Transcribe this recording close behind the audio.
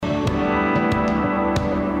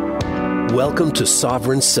Welcome to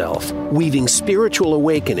Sovereign Self, weaving spiritual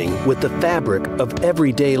awakening with the fabric of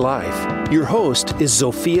everyday life. Your host is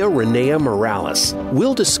Zofia Renea Morales.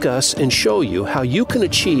 We'll discuss and show you how you can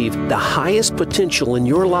achieve the highest potential in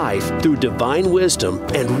your life through divine wisdom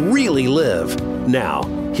and really live. Now,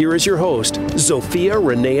 here is your host, Zofia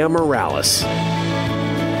Renea Morales.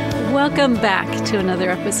 Welcome back to another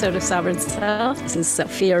episode of Sovereign Self. This is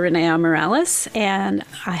Zofia Renea Morales, and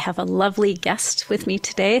I have a lovely guest with me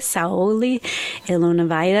today, Saule, Ilona,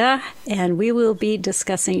 Vaida, and we will be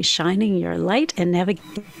discussing shining your light and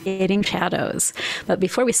navigating shadows. But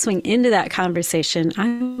before we swing into that conversation,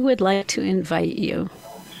 I would like to invite you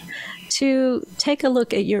to take a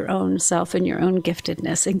look at your own self and your own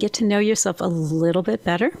giftedness and get to know yourself a little bit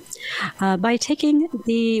better by taking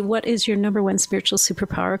the What is Your Number One Spiritual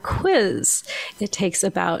Superpower quiz. It takes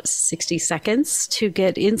about 60 seconds to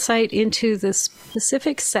get insight into the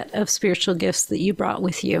specific set of spiritual gifts that you brought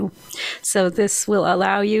with you. So this will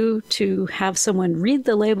allow you to have someone read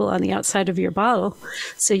the label on the outside of your bottle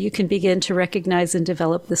so you can begin to recognize and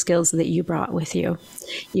develop the skills that you brought with you.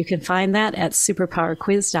 You can find that at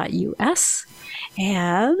superpowerquiz.us.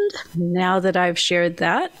 And now that I've shared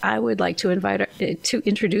that, I would like to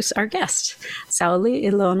introduce our guest. Saule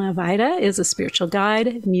Ilona Vaida is a spiritual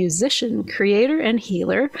guide, musician, creator, and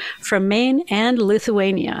healer from Maine and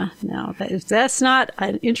Lithuania. Now, if that's not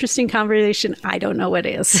an interesting conversation, I don't know what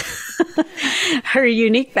is. Her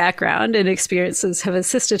unique background and experiences have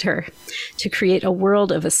assisted her to create a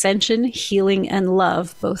world of ascension, healing, and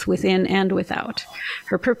love, both within and without.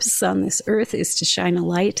 Her purpose on this earth is to shine a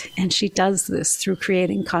light, and she does this through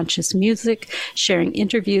creating conscious music, sharing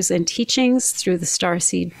interviews and teachings through the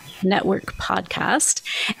Starseed Network podcast,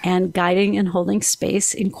 and guiding and holding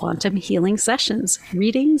space in quantum healing sessions,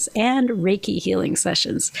 readings, and Reiki healing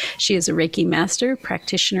sessions. She is a Reiki master,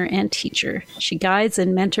 practitioner, and teacher. She guides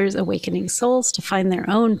and mentors awakening souls to find their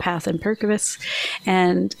own path and purpose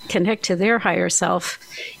and connect to their higher self,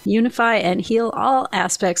 unify and heal all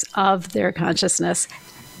aspects of their consciousness.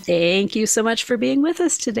 Thank you so much for being with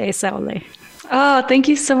us today, Saule. Oh, thank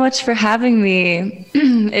you so much for having me.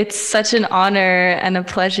 It's such an honor and a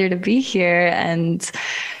pleasure to be here and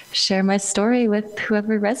share my story with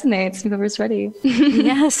whoever resonates, whoever's ready.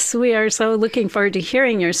 Yes, we are so looking forward to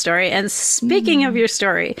hearing your story. And speaking of your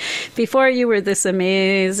story, before you were this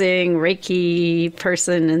amazing Reiki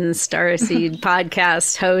person and Starseed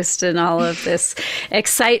podcast host and all of this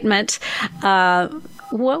excitement,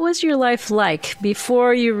 what was your life like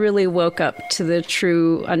before you really woke up to the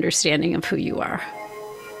true understanding of who you are?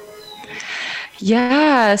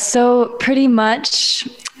 Yeah, so pretty much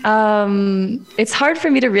it's hard for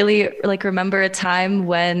me to really remember a time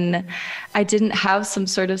when I didn't have some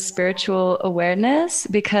sort of spiritual awareness,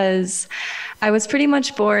 because I was pretty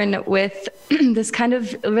much born with this kind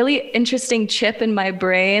of really interesting chip in my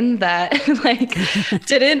brain that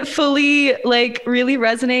didn't fully really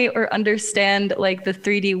resonate or understand the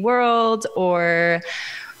 3D world or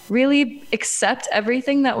really accept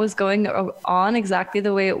everything that was going on exactly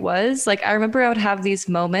the way it was. I remember I would have these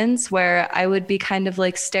moments where I would be kind of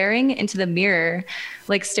staring into the mirror,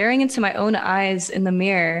 staring into my own eyes in the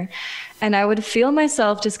mirror. And I would feel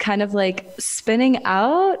myself just kind of spinning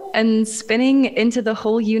out and spinning into the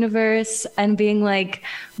whole universe and being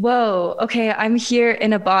whoa, okay, I'm here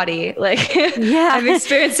in a body. Yeah. I'm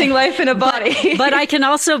experiencing life in a body. But I can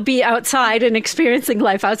also be outside and experiencing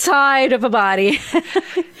life outside of a body.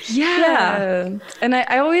 Yeah. And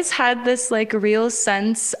I always had this real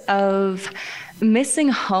sense of missing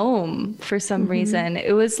home for some reason.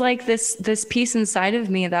 It was this piece inside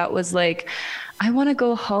of me that was I want to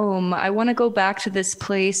go home. I want to go back to this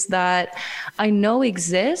place that I know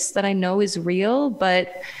exists, that I know is real,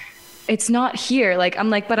 but it's not here.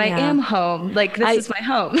 But I am home. This is my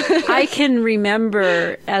home. I can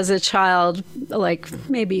remember as a child,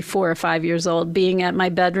 maybe 4 or 5 years old, being at my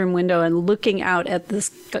bedroom window and looking out at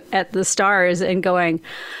the stars and going,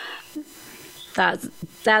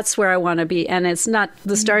 that's where I want to be. And it's not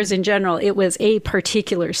the stars in general. It was a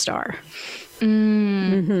particular star.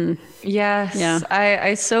 Yes, yeah.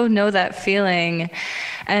 I so know that feeling.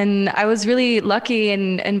 And I was really lucky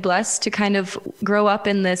and blessed to kind of grow up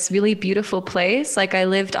in this really beautiful place. I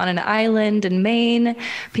lived on an island in Maine,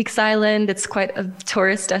 Peaks Island. It's quite a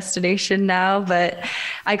tourist destination now, but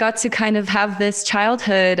I got to kind of have this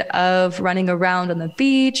childhood of running around on the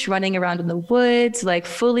beach, running around in the woods,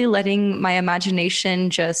 fully letting my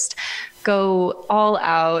imagination just go all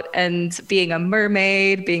out and being a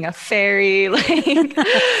mermaid, being a fairy, playing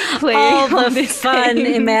all the fun,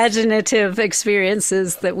 imaginative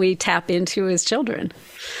experiences that we tap into as children.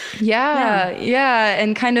 Yeah.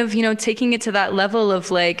 And kind of, taking it to that level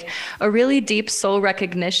of like a really deep soul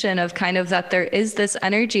recognition of kind of that there is this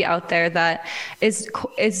energy out there that is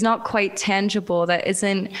not quite tangible, that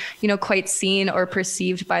isn't, quite seen or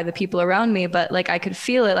perceived by the people around me. But like I could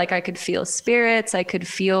feel it, like I could feel spirits, I could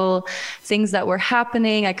feel things that were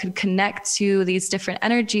happening. I could connect to these different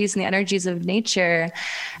energies and the energies of nature.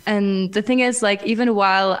 And the thing is, like, even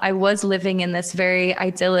while I was living in this very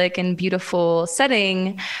idyllic and beautiful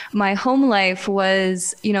setting, my home life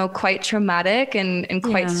was, quite traumatic and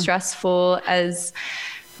quite stressful, as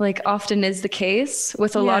like often is the case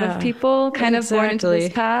with a lot of people kind of born into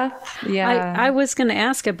this path. Yeah. I was going to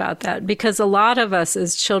ask about that, because a lot of us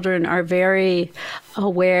as children are very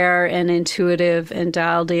aware and intuitive and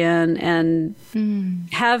dialed in and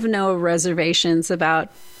have no reservations about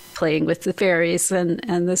playing with the fairies and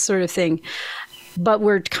this sort of thing. But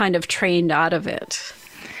we're kind of trained out of it.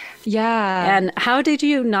 Yeah. And how did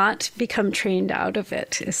you not become trained out of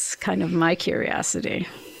it is kind of my curiosity.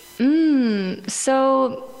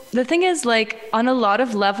 So the thing is, like, on a lot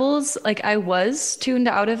of levels, like I was tuned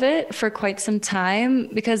out of it for quite some time,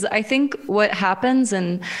 because I think what happens,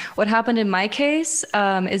 and what happened in my case,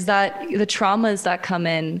 is that the traumas that come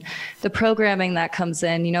in, the programming that comes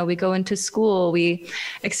in, we go into school, we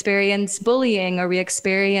experience bullying, or we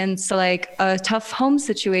experience like a tough home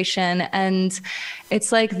situation. And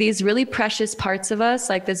it's like these really precious parts of us,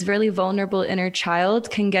 like this really vulnerable inner child,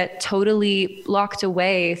 can get totally locked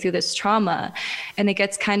away through this trauma. And it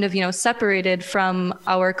gets kind of, separated from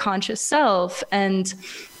our conscious self. And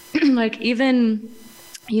like even,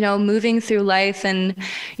 moving through life and,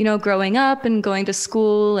 growing up and going to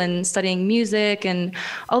school and studying music and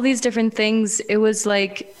all these different things, it was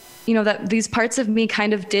like, that these parts of me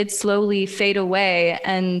kind of did slowly fade away.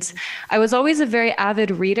 And I was always a very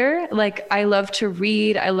avid reader. Like I loved to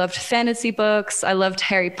read. I loved fantasy books. I loved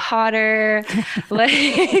Harry Potter. Like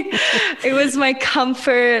it was my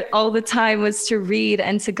comfort all the time, was to read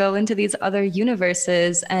and to go into these other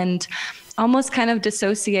universes and almost kind of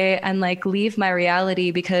dissociate and like leave my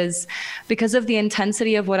reality because of the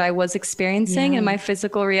intensity of what I was experiencing in my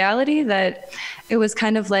physical reality, that it was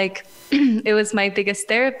kind of like it was my biggest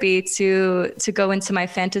therapy to go into my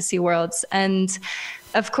fantasy worlds. And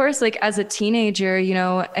of course, like as a teenager,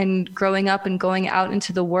 and growing up and going out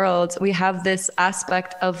into the world, we have this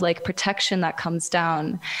aspect of like protection that comes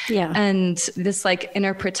down. Yeah. And this like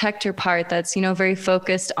inner protector part that's, very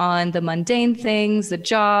focused on the mundane things, the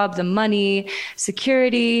job, the money,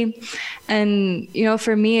 security. And,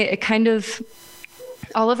 for me, it kind of,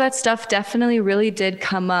 all of that stuff definitely really did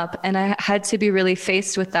come up, and I had to be really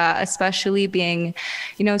faced with that, especially being,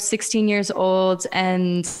 16 years old,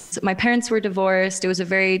 and my parents were divorced. It was a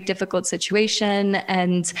very difficult situation,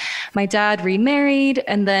 and my dad remarried,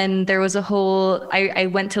 and then there was I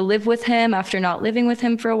went to live with him after not living with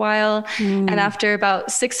him for a while. And after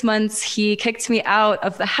about 6 months, he kicked me out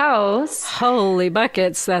of the house. Holy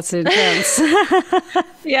buckets, that's intense.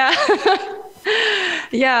 Yeah.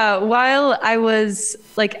 Yeah, while I was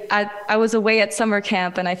I was away at summer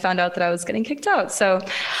camp, and I found out that I was getting kicked out. So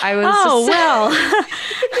I was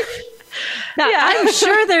Now, I'm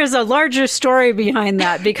sure there's a larger story behind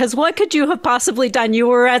that, because what could you have possibly done? You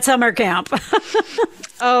were at summer camp.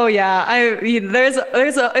 Oh yeah,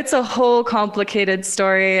 it's a whole complicated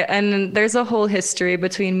story, and there's a whole history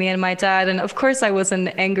between me and my dad. And of course I was an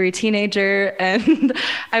angry teenager, and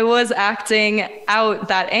I was acting out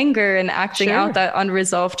that anger and acting out that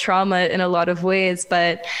unresolved trauma in a lot of ways.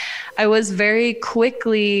 But I was very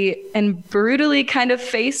quickly and brutally kind of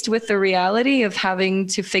faced with the reality of having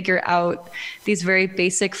to figure out these very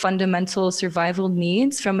basic fundamental survival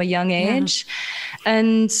needs from a young age.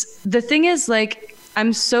 And the thing is, like,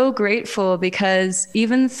 I'm so grateful, because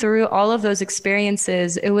even through all of those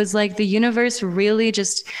experiences, it was like the universe really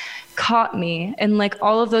just caught me in like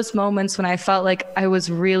all of those moments when I felt like I was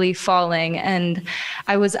really falling and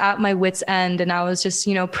I was at my wit's end, and I was just,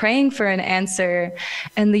 praying for an answer,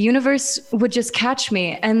 and the universe would just catch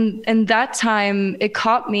me. And that time it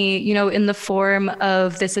caught me, in the form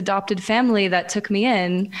of this adopted family that took me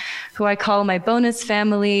in, who I call my bonus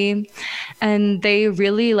family. And they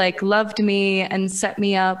really like loved me and set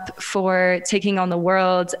me up for taking on the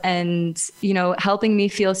world and, helping me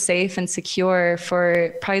feel safe and secure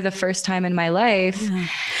for probably the first time in my life.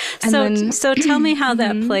 And so tell me how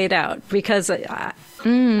that played out, because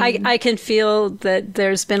I can feel that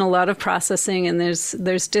there's been a lot of processing, and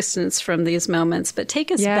there's distance from these moments. But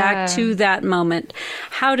take us back to that moment.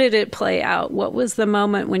 How did it play out? What was the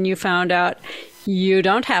moment when you found out you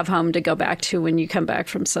don't have home to go back to when you come back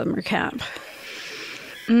from summer camp?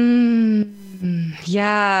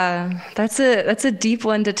 Yeah, that's a deep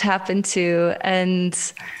one to tap into. And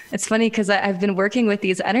it's funny because I've been working with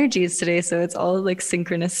these energies today, so it's all like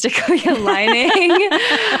synchronistically aligning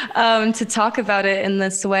to talk about it in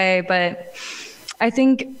this way. But I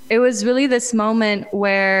think it was really this moment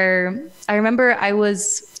where I remember it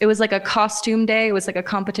was like a costume day. It was like a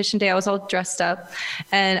competition day. I was all dressed up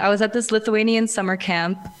and I was at this Lithuanian summer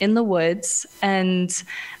camp in the woods, and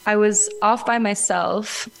I was off by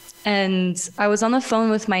myself, and I was on the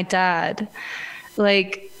phone with my dad,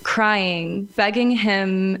 like crying, begging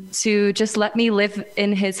him to just let me live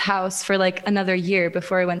in his house for like another year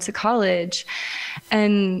before I went to college.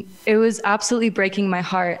 And it was absolutely breaking my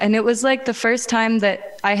heart. And it was like the first time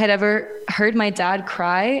that I had ever heard my dad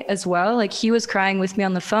cry as well. Like he was crying with me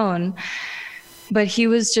on the phone, but he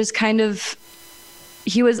was just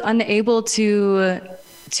he was unable to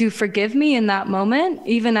forgive me in that moment,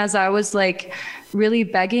 even as I was like really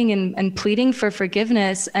begging and pleading for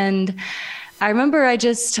forgiveness. And I remember I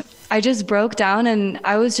just broke down and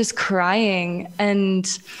I was just crying, and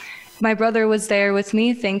my brother was there with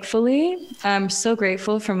me, thankfully. I'm so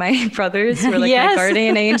grateful for my brothers who are like my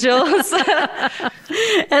guardian angels.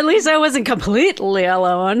 At least I wasn't completely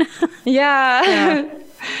alone. Yeah.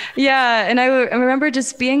 And I remember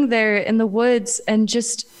just being there in the woods and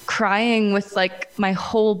just crying with like my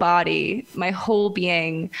whole body, my whole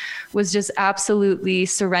being was just absolutely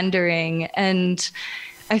surrendering. And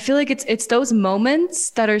I feel like it's those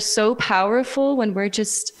moments that are so powerful when we're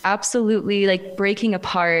just absolutely like breaking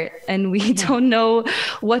apart and we don't know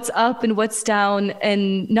what's up and what's down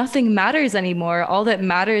and nothing matters anymore. All that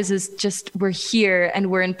matters is just we're here and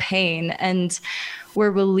we're in pain and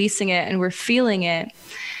we're releasing it and we're feeling it.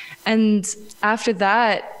 And after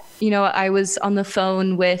that, I was on the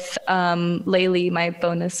phone with Laylee, my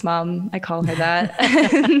bonus mom. I call her that.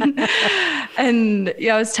 and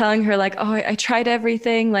I was telling her like, oh, I tried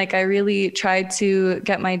everything. Like I really tried to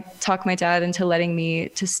talk my dad into letting me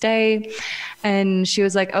to stay. And she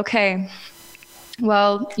was like, okay,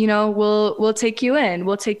 well, we'll take you in.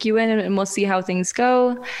 We'll take you in and we'll see how things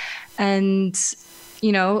go. And,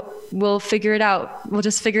 we'll figure it out. We'll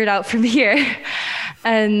just figure it out from here.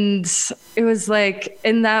 And it was like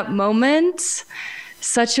in that moment,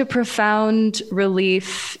 such a profound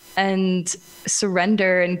relief and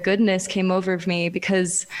surrender and goodness came over me,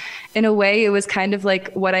 because in a way it was kind of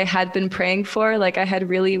like what I had been praying for. Like I had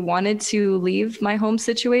really wanted to leave my home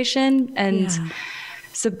situation, and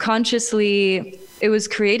subconsciously it was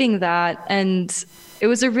creating that. And it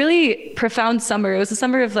was a really profound summer. It was the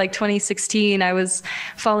summer of like 2016. I was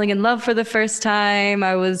falling in love for the first time.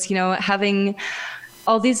 I was, having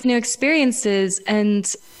all these new experiences. And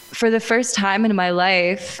for the first time in my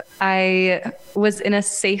life, I was in a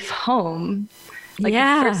safe home. Like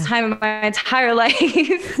the first time in my entire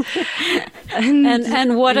life.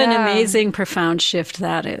 and what an amazing, profound shift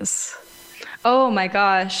that is. Oh my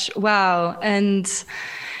gosh. Wow. And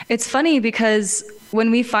it's funny because when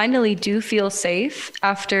we finally do feel safe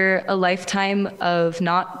after a lifetime of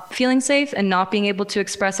not feeling safe and not being able to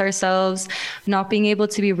express ourselves, not being able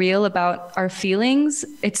to be real about our feelings,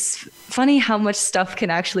 it's funny how much stuff can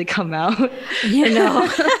actually come out.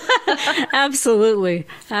 Absolutely.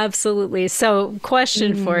 Absolutely. So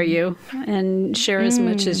question for you, and share as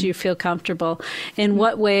much as you feel comfortable. In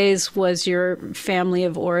what ways was your family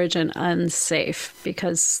of origin unsafe?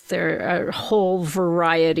 Because there are a whole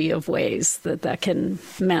variety of ways that can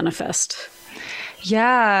manifest.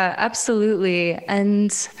 Yeah, absolutely.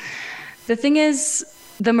 And the thing is,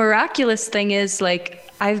 the miraculous thing is like,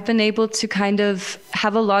 I've been able to kind of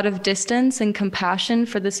have a lot of distance and compassion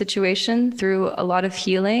for the situation through a lot of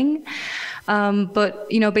healing. But,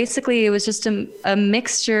 basically it was just a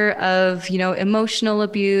mixture of, emotional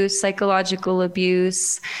abuse, psychological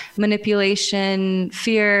abuse, manipulation,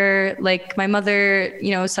 fear. Like my mother,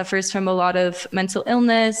 suffers from a lot of mental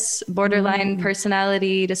illness, borderline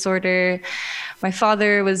personality disorder. My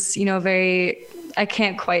father was, I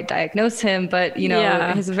can't quite diagnose him, but,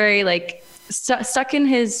 he's very like, stuck in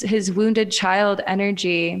his wounded child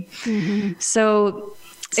energy. So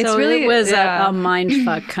it's really, it was a mind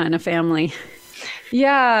fuck kind of family.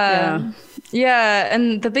 Yeah.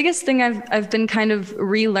 And the biggest thing I've been kind of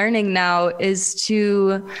relearning now is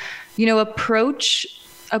to,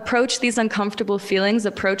 approach these uncomfortable feelings,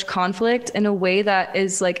 approach conflict in a way that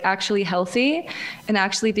is like actually healthy, and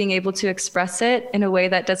actually being able to express it in a way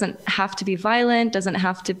that doesn't have to be violent, doesn't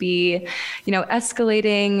have to be,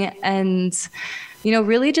 escalating. And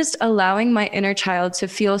really just allowing my inner child to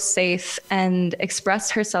feel safe and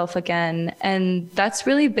express herself again. And that's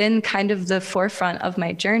really been kind of the forefront of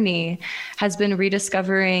my journey, has been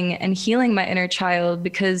rediscovering and healing my inner child,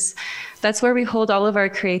 because that's where we hold all of our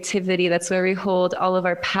creativity. That's where we hold all of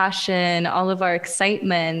our passion, all of our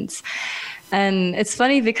excitement. And it's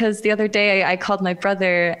funny because the other day I called my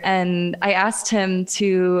brother and I asked him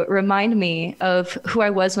to remind me of who I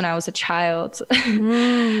was when I was a child.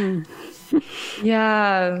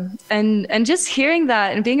 Yeah. And just hearing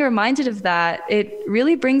that and being reminded of that, it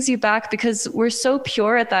really brings you back, because we're so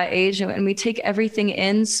pure at that age and we take everything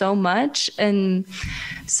in so much. And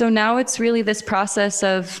so now it's really this process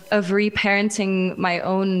of reparenting my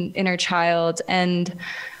own inner child and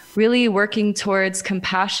really working towards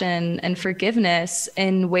compassion and forgiveness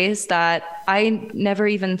in ways that I never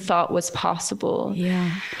even thought was possible.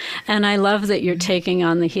 Yeah. And I love that you're taking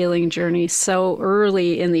on the healing journey so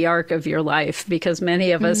early in the arc of your life, because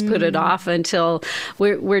many of us put it off until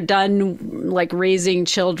we're done, like raising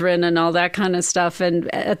children and all that kind of stuff.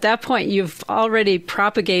 And at that point, you've already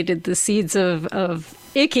propagated the seeds of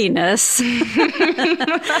ickiness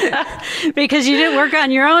because you didn't work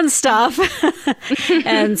on your own stuff.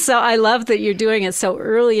 And so I love that you're doing it so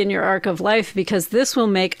early in your arc of life, because this will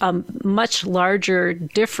make a much larger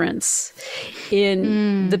difference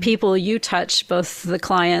in the people you touch, both the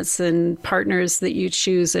clients and partners that you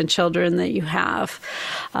choose and children that you have.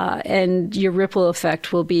 And your ripple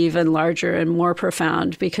effect will be even larger and more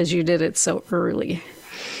profound because you did it so early.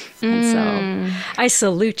 And so I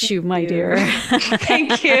salute you, my dear.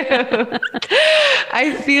 Thank you.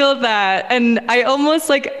 I feel that. And I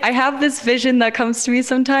almost I have this vision that comes to me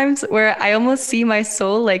sometimes where I almost see my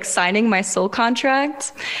soul signing my soul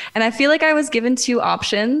contract. And I feel like I was given two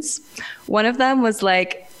options. One of them was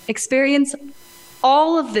experience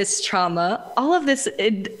all of this trauma, all of this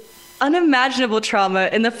unimaginable trauma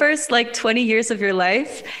in the first 20 years of your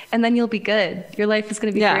life, and then you'll be good. Your life is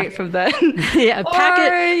going to be great from then. Yeah, pack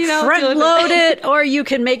it, front load it, or you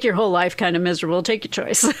can make your whole life kind of miserable. Take your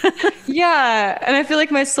choice. Yeah, and I feel like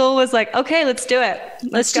my soul was okay, let's do it.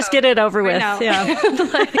 Let's just get it over with. Now. Yeah,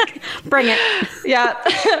 bring it. Yeah,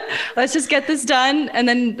 let's just get this done, and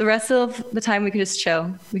then the rest of the time we can just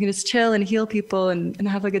chill. We can just chill and heal people and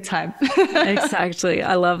have a good time. Exactly.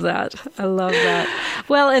 I love that. I love that.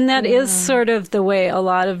 Well, and that is sort of the way a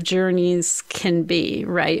lot of journeys can be,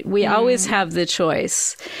 right? We always have the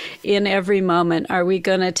choice in every moment. Are we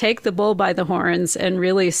going to take the bull by the horns and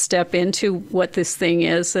really step into what this thing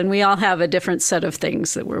is? And we all have a different set of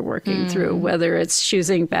things that we're working through, whether it's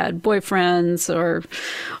choosing bad boyfriends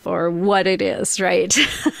or what it is, right?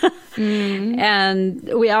 And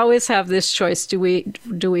we always have this choice. Do we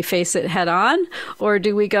face it head on, or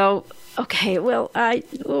do we go, okay, well, I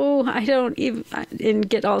don't even, and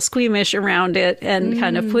get all squeamish around it and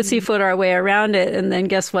kind of pussyfoot our way around it. And then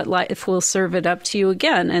guess what? Life will serve it up to you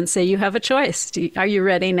again and say, you have a choice. Are you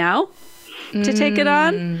ready now to take it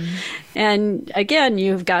on? And again,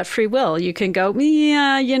 you've got free will. You can go,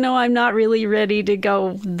 yeah, I'm not really ready to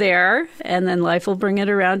go there. And then life will bring it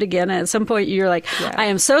around again. And at some point you're like, I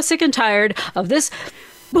am so sick and tired of this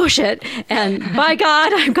bullshit, and by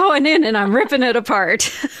God, I'm going in and I'm ripping it apart.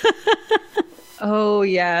 Oh,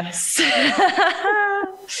 yes.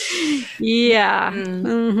 Yeah.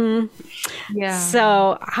 Yeah.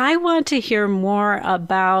 So I want to hear more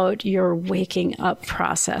about your waking up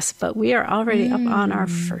process, but we are already up on our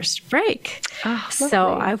first break. Oh,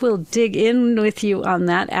 so I will dig in with you on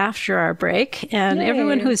that after our break. And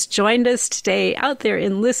everyone who's joined us today out there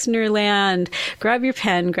in listener land, grab your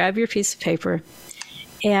pen, grab your piece of paper.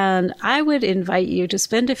 And I would invite you to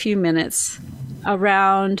spend a few minutes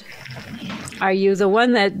around, are you the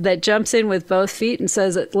one that jumps in with both feet and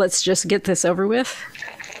says, let's just get this over with?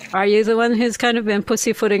 Are you the one who's kind of been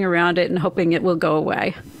pussyfooting around it and hoping it will go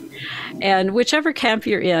away? And whichever camp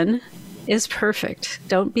you're in is perfect.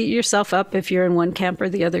 Don't beat yourself up if you're in one camp or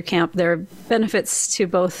the other camp. There are benefits to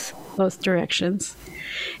both directions.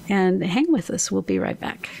 And hang with us. We'll be right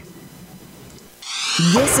back.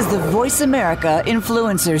 This is the Voice America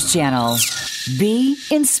Influencers Channel. Be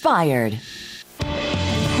inspired.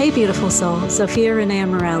 Hey, beautiful soul. Zofia Renea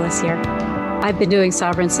Morales here. I've been doing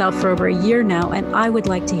Sovereign Self for over a year now, and I would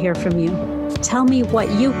like to hear from you. Tell me what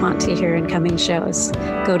you want to hear in coming shows.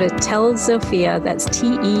 Go to Tell Zofia, that's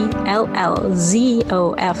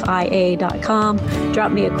TELLZOFIA.com.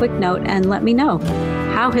 Drop me a quick note and let me know.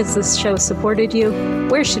 How has this show supported you?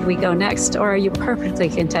 Where should we go next? Or are you perfectly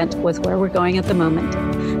content with where we're going at the moment?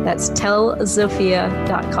 That's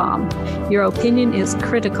tellzofia.com. Your opinion is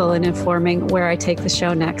critical in informing where I take the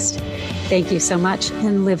show next. Thank you so much,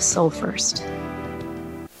 and live soul first.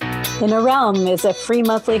 Inner Realm is a free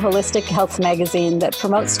monthly holistic health magazine that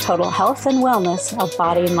promotes total health and wellness of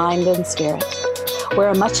body, mind, and spirit. We're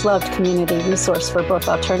a much-loved community resource for both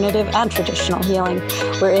alternative and traditional healing.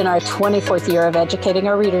 We're in our 24th year of educating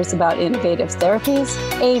our readers about innovative therapies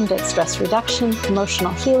aimed at stress reduction,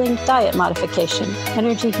 emotional healing, diet modification,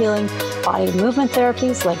 energy healing, body movement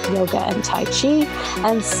therapies like yoga and Tai Chi,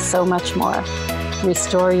 and so much more.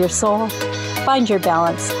 Restore your soul, find your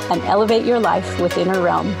balance, and elevate your life with Inner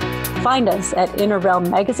Realm. Find us at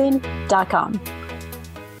innerrealmmagazine.com.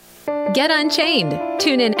 Get Unchained.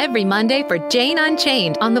 Tune in every Monday for Jane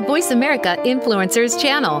Unchained on the Voice America Influencers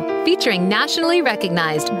channel, featuring nationally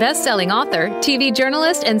recognized best-selling author, TV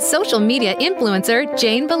journalist, and social media influencer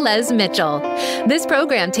Jane Velez Mitchell. This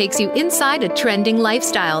program takes you inside a trending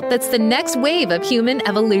lifestyle that's the next wave of human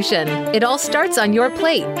evolution. It all starts on your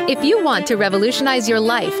plate. If you want to revolutionize your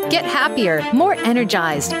life, get happier, more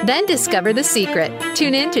energized, then discover the secret.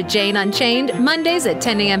 Tune in to Jane Unchained Mondays at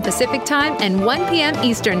 10 a.m. Pacific Time and 1 p.m.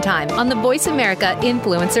 Eastern Time on the Voice America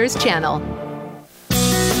Influencers channel.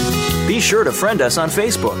 Be sure to friend us on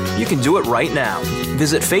Facebook. You can do it right now.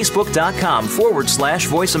 Visit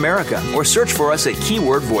facebook.com/Voice America or search for us at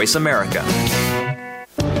keyword Voice America.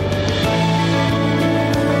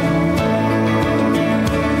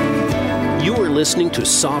 You are listening to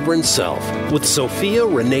Sovereign Self with Zofia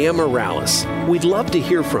Renea Morales. We'd love to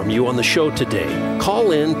hear from you on the show today.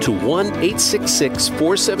 Call in to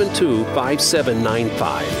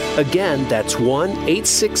 1-866-472-5795. Again, that's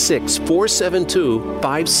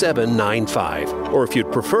 1-866-472-5795. Or if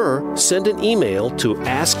you'd prefer, send an email to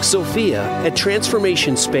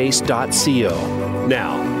askzofia@transformationspace.co.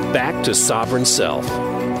 Now, back to Sovereign Self.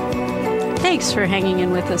 Thanks for hanging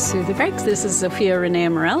in with us through the breaks. This is Zofia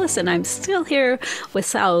Renea Morales, and I'm still here with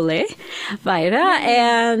Saule, Vaida,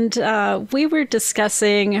 and we were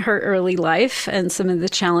discussing her early life and some of the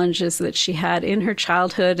challenges that she had in her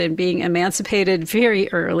childhood and being emancipated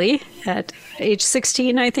very early at age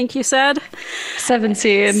 16, I think you said?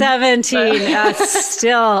 17. 17.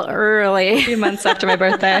 Still early. A few months after my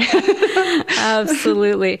birthday.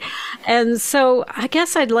 Absolutely. And so I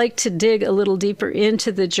guess I'd like to dig a little deeper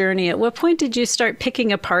into the journey. At what point did you start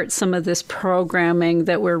picking apart some of this programming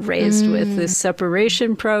that we're raised with, this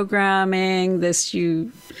separation programming,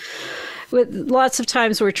 lots of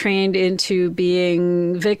times we're trained into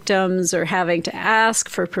being victims or having to ask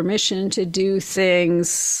for permission to do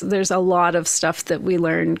things. There's a lot of stuff that we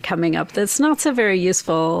learn coming up that's not so very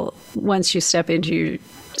useful once you step into your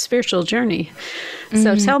spiritual journey.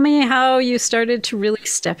 So tell me how you started to really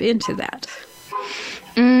step into that.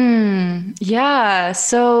 Yeah.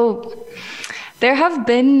 So there have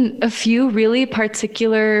been a few really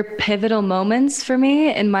particular pivotal moments for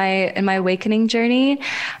me in my awakening journey.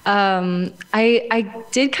 I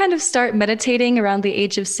did kind of start meditating around the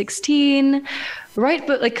age of 16, right,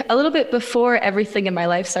 but like a little bit before everything in my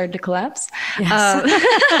life started to collapse. Yes.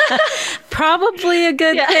 Probably a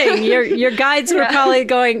good thing. Your guides were probably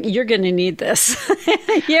going, "You're going to need this."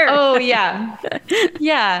 Here. Oh yeah,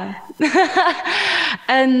 yeah.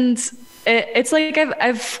 And it's like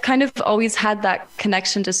I've kind of always had that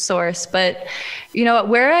connection to source, but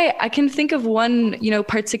where I can think of one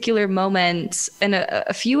particular moment, and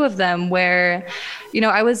a few of them where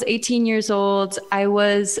I was 18 years old. I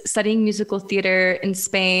was studying musical theater in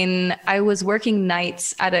Spain. I was working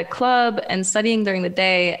nights at a club and studying during the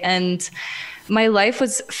day, and my life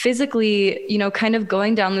was physically, kind of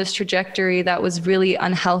going down this trajectory that was really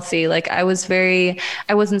unhealthy. Like I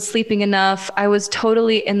wasn't sleeping enough. I was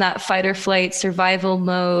totally in that fight or flight survival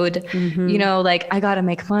mode. Like I got to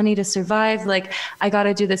make money to survive. Like I got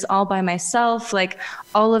to do this all by myself, like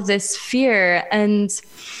all of this fear. And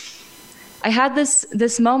I had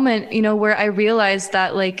this moment, where I realized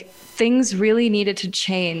that like things really needed to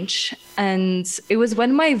change. And it was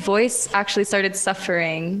when my voice actually started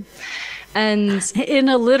suffering. And in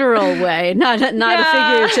a literal way, not a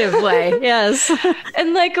figurative way. Yes.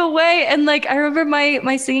 And like a way. And like, I remember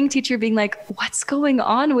my singing teacher being like, "What's going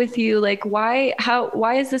on with you? Like, why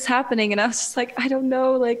is this happening?" And I was just like, "I don't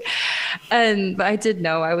know." Like, but I did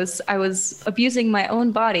know I was abusing my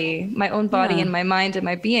own body and my mind and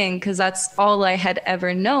my being, because that's all I had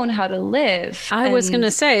ever known how to live. I was going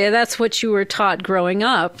to say, that's what you were taught growing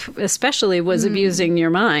up, especially was abusing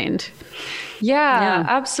your mind. Yeah,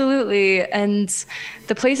 absolutely. And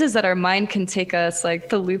the places that our mind can take us, like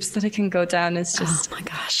the loops that it can go down, is just... Oh my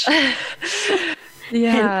gosh.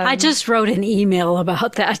 Yeah. And I just wrote an email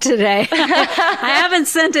about that today. I haven't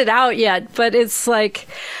sent it out yet, but it's like...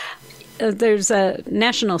 there's a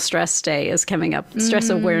National Stress Day is coming up.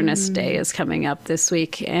 Stress Awareness Day is coming up this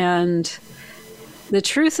week. And the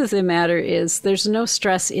truth of the matter is there's no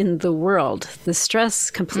stress in the world. The stress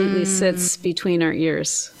completely sits between our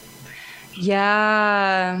ears.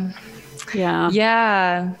 Yeah.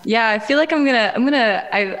 I feel like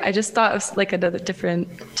I just thought of like another different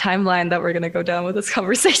timeline that we're going to go down with this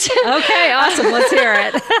conversation. Okay, awesome. Let's hear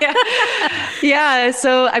it. Yeah.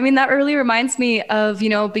 So, I mean, that really reminds me of,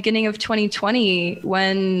 beginning of 2020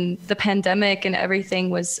 when the pandemic and everything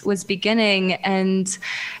was beginning. And,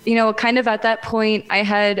 kind of at that point, I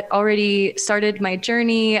had already started my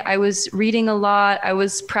journey. I was reading a lot. I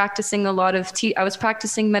was practicing I was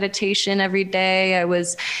practicing meditation every day. I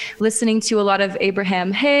was listening to a lot of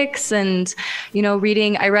Abraham Hicks and,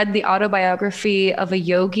 I read the autobiography of a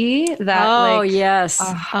yogi that yes.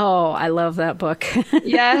 I love that book.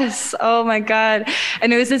 Yes. Oh my God.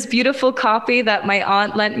 And it was this beautiful copy that my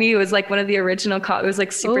aunt lent me. It was like one of the original copies. It was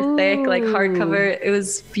like super thick, like hardcover. It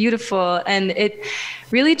was beautiful. And it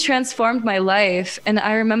really transformed my life. And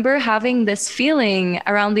I remember having this feeling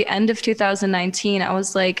around the end of 2019. I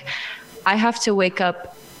was like, I have to wake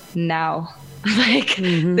up now. Like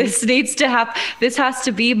this needs to happen. This has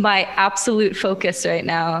to be my absolute focus right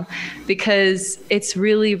now, because it's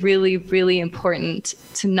really, really, really important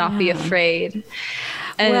to not be afraid.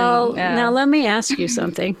 And, now let me ask you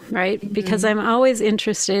something, right? Because I'm always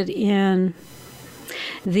interested in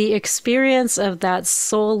the experience of that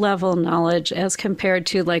soul level knowledge as compared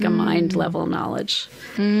to like a mind level knowledge.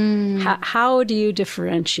 How do you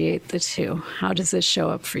differentiate the two? How does this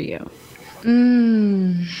show up for you?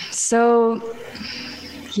 So,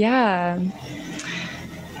 yeah,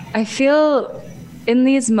 I feel in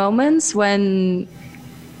these moments when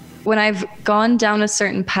I've gone down a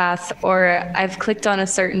certain path, or I've clicked on a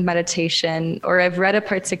certain meditation, or I've read a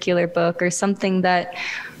particular book or something that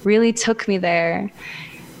really took me there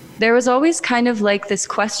was always kind of like this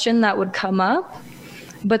question that would come up,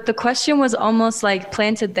 but the question was almost like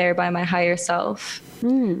planted there by my higher self.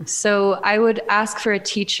 So I would ask for a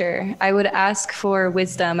teacher. I would ask for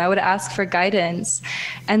wisdom. I would ask for guidance.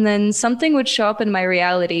 And then something would show up in my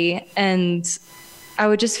reality, and I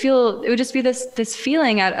would just feel, it would just be this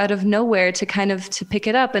feeling out of nowhere to kind of to pick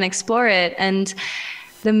it up and explore it. And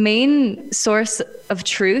the main source of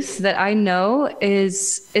truth that I know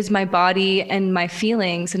is my body and my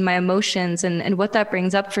feelings and my emotions and what that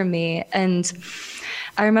brings up for me. And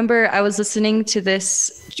I remember I was listening to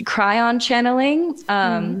this Cryon channeling,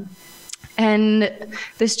 and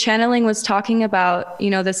this channeling was talking about,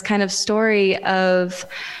 this kind of story of,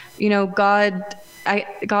 God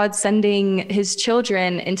sending his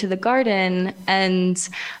children into the garden and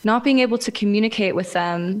not being able to communicate with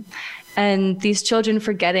them. And these children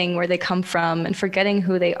forgetting where they come from and forgetting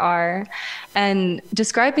who they are, and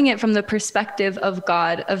describing it from the perspective of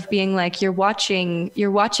God, of being like, you're watching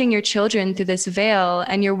your children through this veil,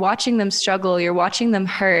 and you're watching them struggle, you're watching them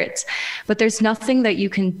hurt, but there's nothing that you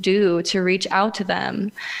can do to reach out to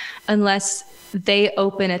them unless they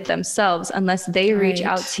open it themselves, unless they reach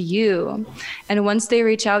out to you. And once they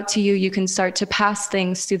reach out to you, you can start to pass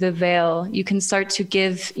things through the veil. You can start to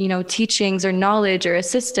give, teachings or knowledge or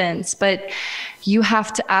assistance, but you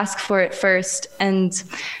have to ask for it first. And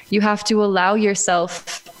you have to allow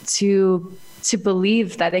yourself to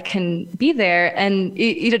believe that it can be there. And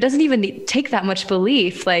it doesn't even take that much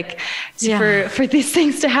belief, for these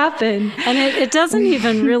things to happen. And it doesn't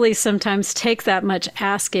even really sometimes take that much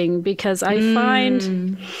asking, because I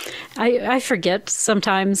find I forget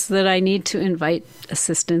sometimes that I need to invite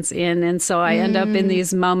assistance in. And so I end up in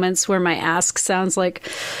these moments where my ask sounds like,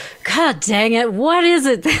 God dang it, what is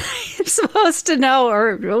it that I'm supposed to know?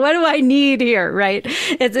 Or what do I need here, right?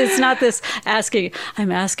 It's not this asking,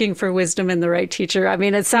 I'm asking for wisdom and the right teacher. I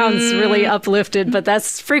mean, it sounds really uplifted, but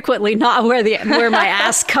that's frequently not where my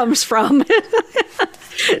ask comes from.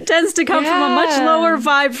 It tends to come from a much lower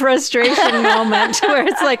vibe frustration moment where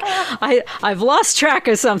it's like, I've lost track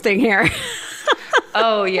of something here.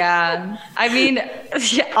 Oh, yeah. I mean,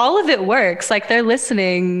 all of it works. Like, they're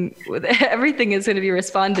listening. Everything is going to be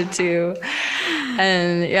responded to.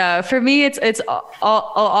 And yeah, for me, it's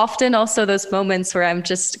often also those moments where I'm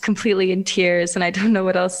just completely in tears and I don't know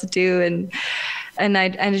what else to do. And I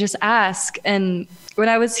just ask. And when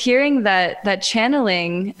I was hearing that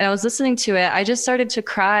channeling and I was listening to it, I just started to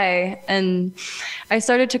cry. And I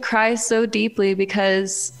started to cry so deeply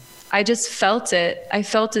because I just felt it. I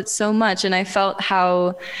felt it so much. And I felt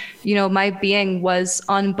how, my being was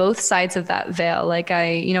on both sides of that veil. Like I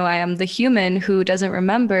am the human who doesn't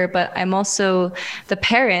remember, but I'm also the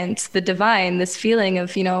parent, the divine, this feeling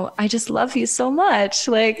of, I just love you so much.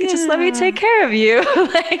 Like, just let me take care of you.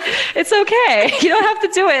 Like, it's okay. You don't have to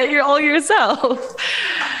do it. You're all yourself.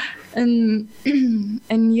 And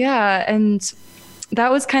yeah. And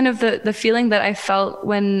that was kind of the feeling that I felt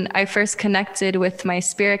when I first connected with my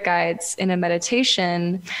spirit guides in a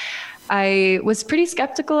meditation. I was pretty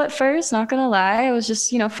skeptical at first, not going to lie. I was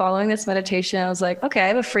just, following this meditation. I was like, okay, I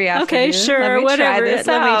have a free afternoon. Okay, sure, whatever. Let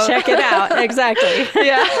me check it out. Exactly.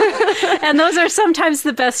 Yeah. And those are sometimes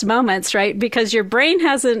the best moments, right? Because your brain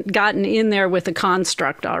hasn't gotten in there with a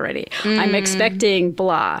construct already. I'm expecting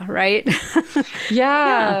blah, right?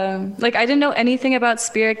 Yeah. Like I didn't know anything about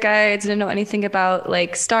spirit guides. I didn't know anything about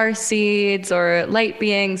like star seeds or light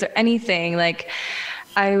beings or anything. Like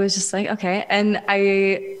I was just like, okay. And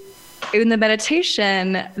in the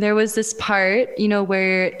meditation, there was this part,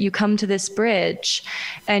 where you come to this bridge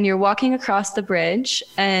and you're walking across the bridge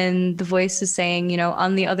and the voice is saying,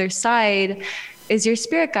 on the other side is your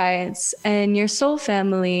spirit guides and your soul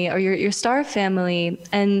family or your star family.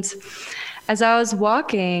 And as I was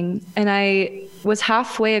walking and I was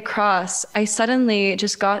halfway across, I suddenly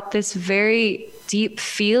just got this very deep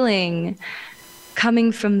feeling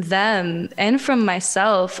coming from them and from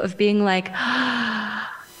myself of being like,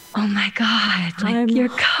 oh my God, like you're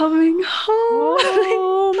coming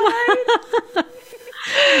home.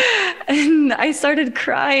 And I started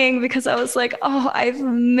crying because I was like, oh, I've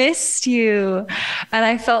missed you. And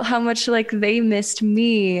I felt how much like they missed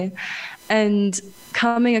me. And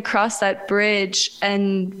coming across that bridge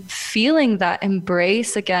and feeling that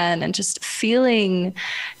embrace again and just feeling,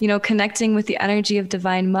 connecting with the energy of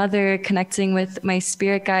Divine Mother, connecting with my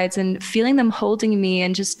spirit guides and feeling them holding me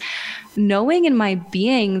and just knowing in my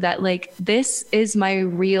being that like, this is my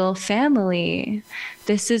real family.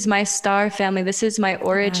 This is my star family. This is my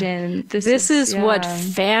origin. This is what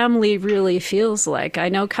family really feels like. I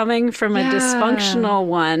know coming from a dysfunctional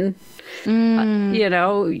one,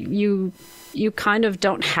 you kind of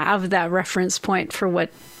don't have that reference point for what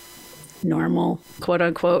normal, quote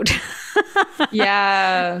unquote,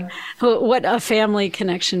 what a family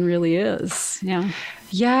connection really is.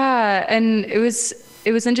 Yeah. And it was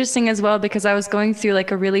interesting as well because I was going through like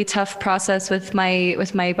a really tough process with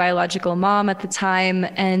my biological mom at the time,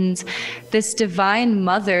 and this Divine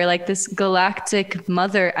Mother, like this galactic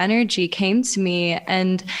mother energy came to me,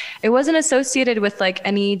 and it wasn't associated with like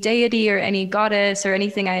any deity or any goddess or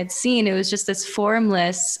anything I had seen. It was just this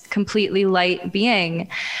formless, completely light being.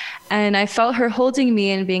 And I felt her holding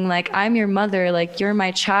me and being like, I'm your mother, like you're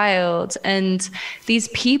my child. And these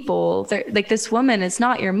people, like this woman is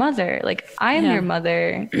not your mother, like I am your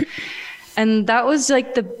mother. And that was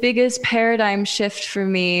like the biggest paradigm shift for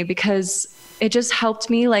me because it just helped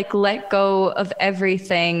me like let go of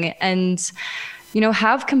everything and,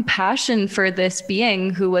 have compassion for this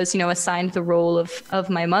being who was, assigned the role of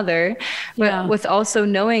my mother, but with also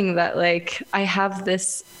knowing that like I have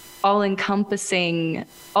this all-encompassing,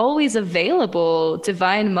 always available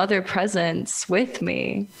Divine Mother presence with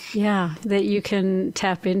me. Yeah, that you can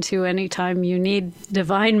tap into anytime you need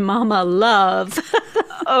Divine Mama love.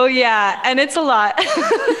 Oh yeah, and it's a lot.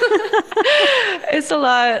 It's a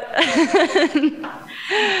lot.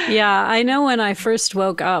 Yeah, I know when I first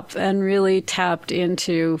woke up and really tapped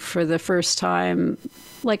into, for the first time,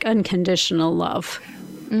 like unconditional love.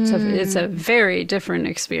 So it's a very different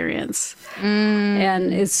experience.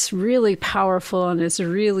 And it's really powerful and it's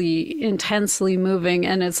really intensely moving.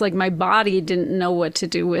 And it's like my body didn't know what to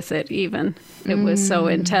do with it even. It was so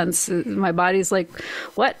intense. My body's like,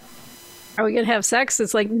 what? Are we going to have sex?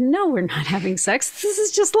 It's like, no, we're not having sex. This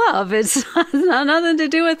is just love. It's not nothing to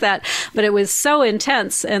do with that. But it was so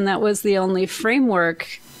intense. And that was the only framework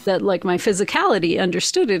that like my physicality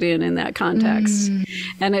understood it in that context.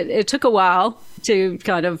 And it took a while to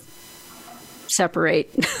kind of separate.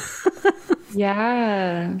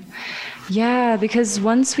 Yeah, because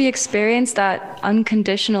once we experience that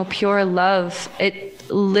unconditional, pure love, it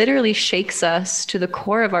literally shakes us to the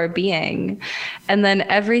core of our being. And then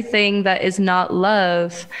everything that is not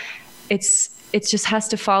love, it just has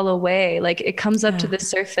to fall away. Like it comes up to the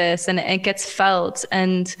surface and it gets felt.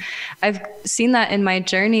 And I've seen that in my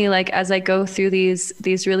journey, like as I go through these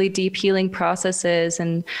really deep healing processes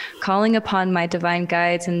and calling upon my divine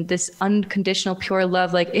guides and this unconditional pure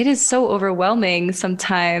love, like it is so overwhelming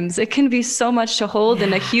sometimes. It can be so much to hold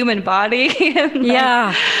in a human body.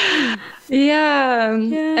 Yeah.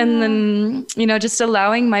 And then, just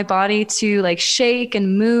allowing my body to like shake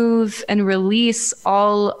and move and release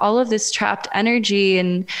all of this trapped energy.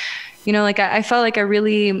 And, you know, like I felt like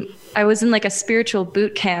I was in like a spiritual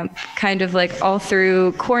boot camp kind of like all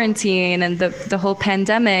through quarantine and the whole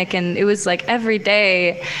pandemic. And it was like every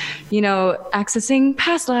day, you know, accessing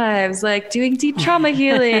past lives, like doing deep trauma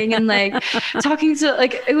healing and like talking to,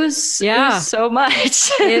 like, it was so much.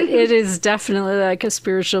 It is definitely like a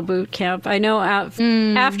spiritual boot camp. I know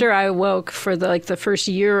after I woke for the first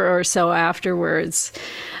year or so afterwards,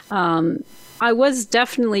 I was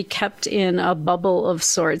definitely kept in a bubble of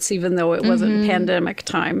sorts, even though it wasn't pandemic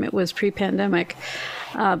time. It was pre-pandemic.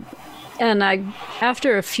 And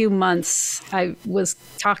after a few months, I was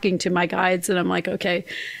talking to my guides and I'm like, okay,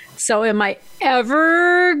 so am I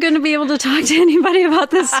ever going to be able to talk to anybody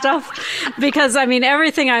about this stuff? Because, I mean,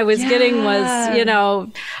 everything I was getting was, you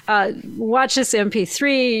know, watch this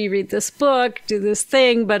MP3, read this book, do this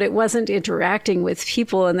thing, but it wasn't interacting with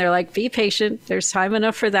people. And they're like, be patient. There's time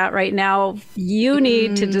enough for that right now. You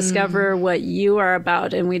need to discover what you are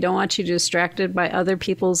about. And we don't want you distracted by other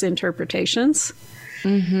people's interpretations.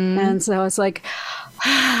 And so it's like,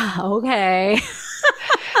 okay.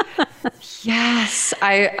 Yes,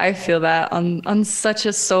 I feel that on such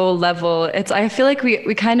a soul level. I feel like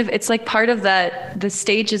we kind of, it's like part of the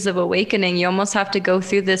stages of awakening. You almost have to go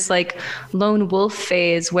through this like lone wolf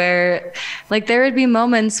phase where like there would be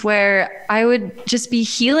moments where I would just be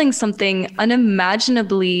healing something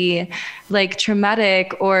unimaginably like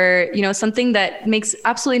traumatic or, you know, something that makes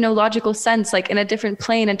absolutely no logical sense, like in a different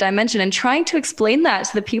plane and dimension, and trying to explain that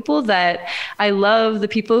to the people that I love, the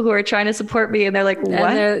people who are trying to support me. And they're like,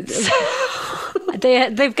 what?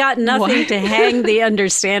 They've got nothing to hang the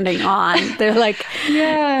understanding on. They're like,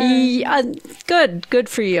 good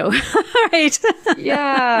for you. Right.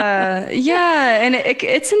 Yeah. And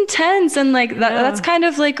it's intense. And like that's kind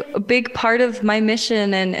of like a big part of my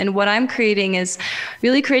mission. And what I'm creating is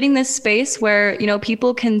really creating this space where, you know,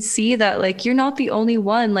 people can see that like, you're not the only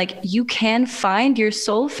one. Like you can find your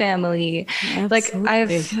soul family.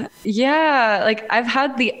 Absolutely. Like I've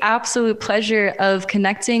had the absolute pleasure of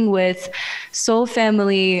connecting with soul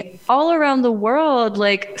family all around the world,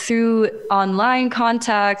 like through online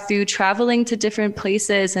contact, through traveling to different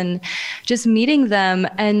places and just meeting them.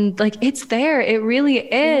 And like, it's there. It really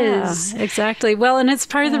is. Yeah, exactly. Well, and it's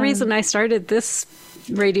part of the reason I started this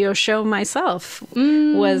radio show myself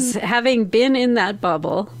was having been in that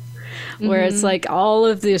bubble where it's like all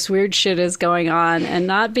of this weird shit is going on and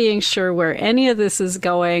not being sure where any of this is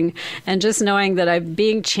going, and just knowing that I'm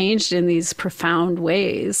being changed in these profound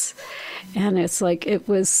ways. And it's like, it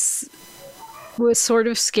was sort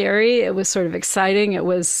of scary. It was sort of exciting. It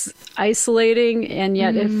was isolating. And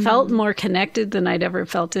yet it felt more connected than I'd ever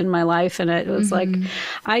felt in my life. And it was like,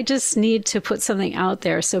 I just need to put something out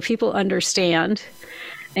there so people understand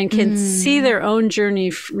and can see their own journey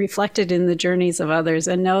reflected in the journeys of others,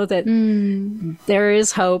 and know that there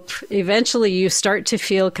is hope. Eventually you start to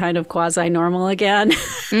feel kind of quasi-normal again,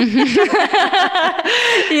 you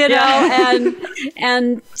know,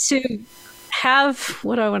 and to have,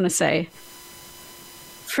 what do I want to say?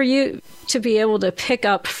 For you to be able to pick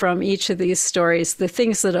up from each of these stories the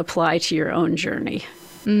things that apply to your own journey.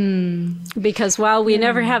 Because while we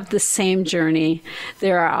never have the same journey,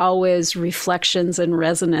 there are always reflections and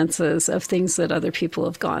resonances of things that other people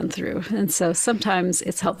have gone through. And so sometimes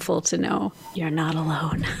it's helpful to know you're not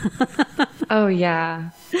alone. Oh,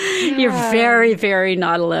 yeah. You're very, very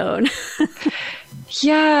not alone.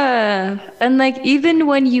 Yeah. And like, even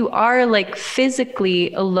when you are like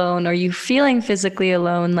physically alone or you feeling physically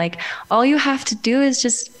alone, like all you have to do is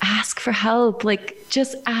just ask for help. Like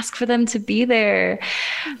just ask for them to be there.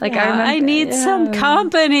 Like I need some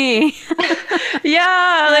company.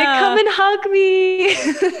 Like come and hug me.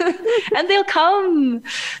 And they'll come.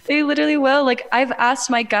 They literally will. Like I've asked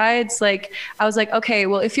my guides, like I was like, okay,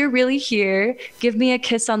 well, if you're really here, give me a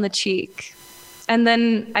kiss on the cheek. And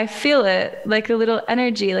then I feel it, like a little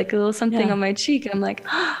energy, like a little something on my cheek. And I'm like,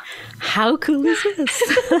 how cool is this?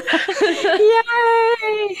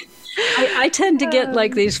 Yay! I tend to get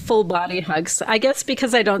like these full body hugs. I guess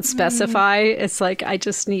because I don't specify. It's like I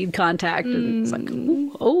just need contact. And it's like,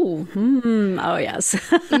 oh yes.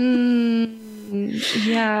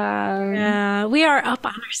 Yeah. We are up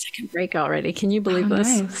on our second break already. Can you believe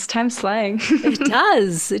this? Nice. Time's flying. It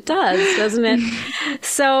does, doesn't it?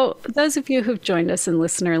 So those of you who've joined us in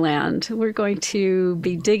listener land, we're going to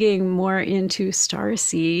be digging more into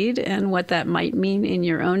starseed and what that might mean in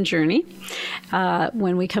your own journey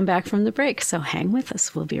when we come back from the break. So hang with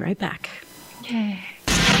us. We'll be right back. Yay.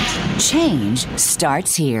 Change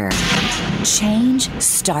starts here. Change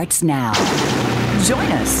starts now.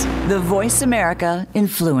 Join us, the Voice America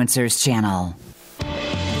Influencers Channel.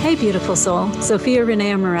 Hey, beautiful soul. Zofia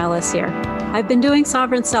Renea Morales here. I've been doing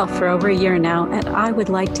Sovereign Self for over a year now, and I would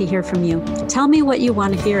like to hear from you. Tell me what you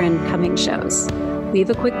want to hear in coming shows. Leave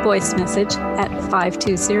a quick voice message at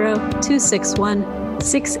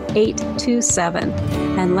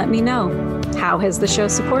 520-261-6827 and let me know. How has the show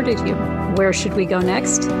supported you? Where should we go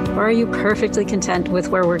next? Or are you perfectly content with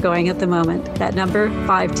where we're going at the moment? That number,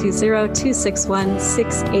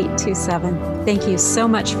 520-261-6827. Thank you so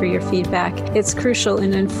much for your feedback. It's crucial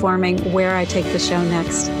in informing where I take the show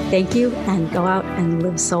next. Thank you, and go out and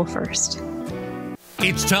live soul first.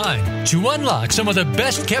 It's time to unlock some of the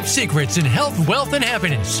best kept secrets in health, wealth, and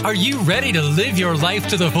happiness. Are you ready to live your life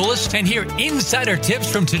to the fullest and hear insider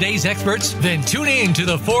tips from today's experts? Then tune in to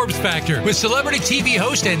The Forbes Factor with celebrity TV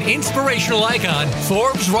host and inspirational icon,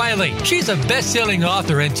 Forbes Riley. She's a best-selling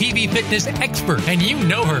author and TV fitness expert, and you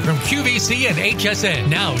know her from QVC and HSN.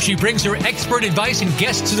 Now she brings her expert advice and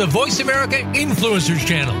guests to the Voice America Influencers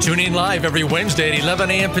channel. Tune in live every Wednesday at 11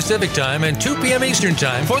 a.m. Pacific Time and 2 p.m. Eastern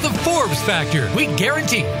Time for The Forbes Factor. We guarantee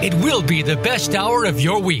it will be the best hour of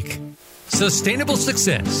your week. Sustainable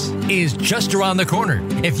success is just around the corner.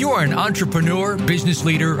 If you are an entrepreneur, business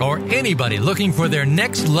leader, or anybody looking for their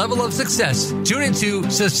next level of success, tune into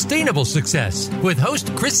Sustainable Success with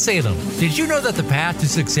host Chris Salem. Did you know that the path to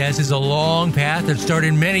success is a long path that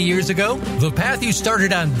started many years ago? The path you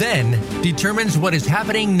started on then determines what is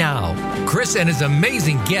happening now. Chris and his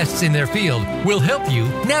amazing guests in their field will help you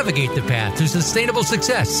navigate the path to sustainable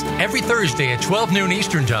success every Thursday at 12 noon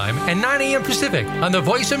Eastern Time and 9 a.m. Pacific on the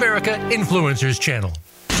Voice America Influencers channel.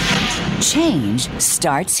 Change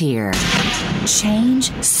starts here.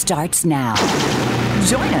 Change starts now.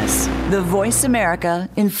 Join us, the Voice America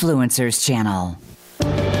Influencers channel.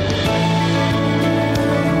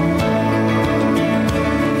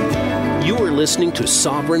 You are listening to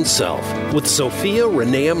Sovereign Self with Zofia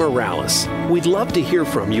Renea Morales. We'd love to hear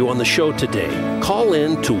from you on the show today. Call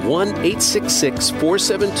in to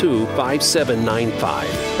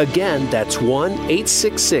 1-866-472-5795. Again, that's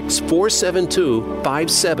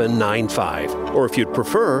 1-866-472-5795. Or if you'd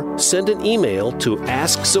prefer, send an email to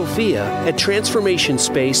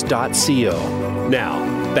askzofia@transformationspace.co.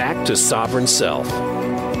 Now, back to Sovereign Self.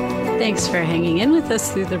 Thanks for hanging in with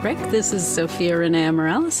us through the break. This is Zofia Renea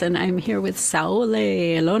Morales, and I'm here with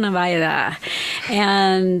Saule, Ilona, Vaida.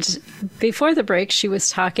 And before the break, she was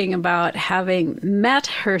talking about having met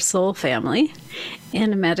her soul family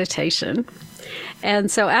in a meditation. And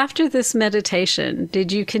so after this meditation,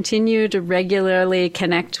 did you continue to regularly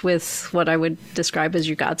connect with what I would describe as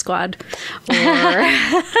your God Squad? Or,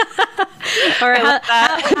 or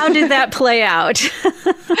how did that play out?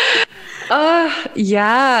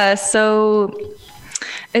 Yeah. So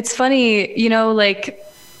it's funny,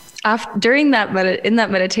 during that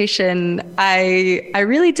meditation, I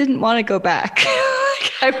really didn't want to go back.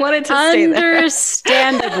 I wanted to stay there.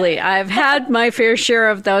 Understandably, I've had my fair share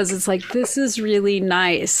of those. It's like, this is really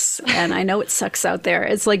nice. And I know it sucks out there.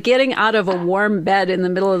 It's like getting out of a warm bed in the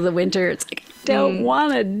middle of the winter. It's like, I don't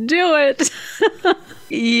want to do it.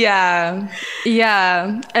 Yeah.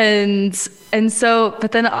 And so,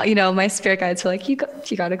 but then, my spirit guides were like, you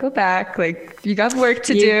got to go back. Like, you got work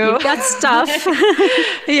to do. You got stuff.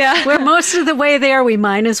 Yeah. We're most of the way there. We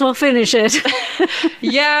might as well finish it.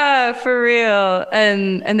 Yeah, for real.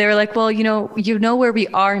 And they were like, well, you know where we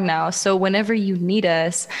are now. So whenever you need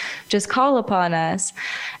us, just call upon us.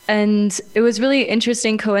 And it was really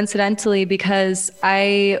interesting, coincidentally, because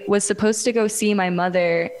I was supposed to go see my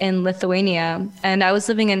mother in Lithuania, and I was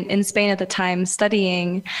living in Spain at the time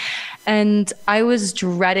studying. And I was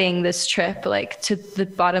dreading this trip, like, to the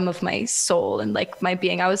bottom of my soul and, like, my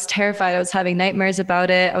being. I was terrified. I was having nightmares about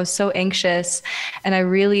it. I was so anxious, and I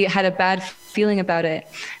really had a bad feeling about it.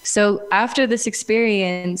 So after this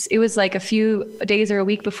experience, it was like a few days or a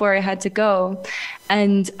week before I had to go.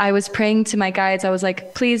 And I was praying to my guides. I was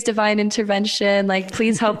like, please, divine intervention, like,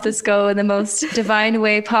 please help this go in the most divine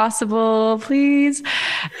way possible, please.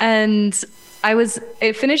 And I was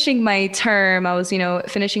finishing my term. I was,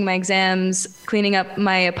 finishing my exams, cleaning up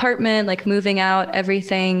my apartment, like moving out,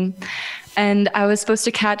 everything. And I was supposed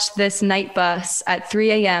to catch this night bus at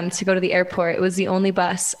 3 a.m. to go to the airport. It was the only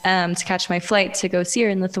bus to catch my flight to go see her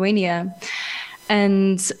in Lithuania.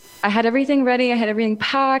 And I had everything ready. I had everything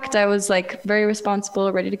packed. I was like very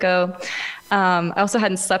responsible, ready to go. I also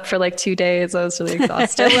hadn't slept for like 2 days. I was really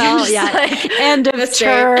exhausted. Well, yeah, end of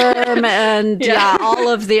term and all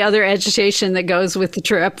of the other agitation that goes with the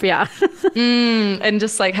trip. Yeah. And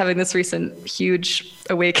just like having this recent huge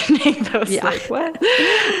awakening. That was like, what?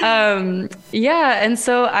 And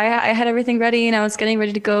so I had everything ready, and I was getting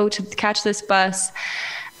ready to go to catch this bus,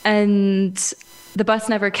 and the bus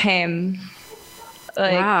never came.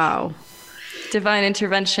 Wow. divine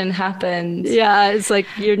intervention happened. Yeah, it's like,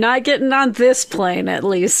 you're not getting on this plane, at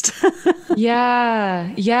least.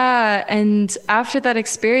 Yeah. And after that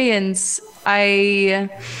experience, I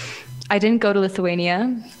didn't go to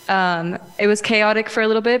Lithuania. It was chaotic for a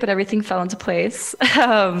little bit, but everything fell into place.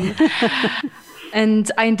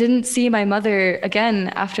 And I didn't see my mother again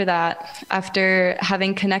after that, after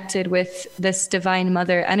having connected with this divine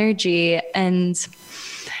mother energy. And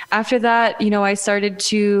after that, I started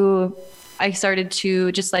to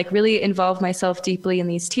just like really involve myself deeply in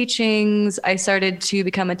these teachings. I started to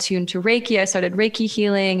become attuned to Reiki. I started Reiki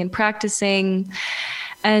healing and practicing.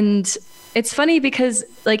 And it's funny because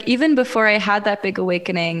like even before I had that big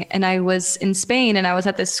awakening and I was in Spain and I was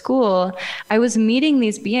at this school, I was meeting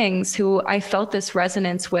these beings who I felt this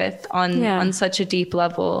resonance with on such a deep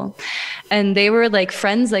level. And they were like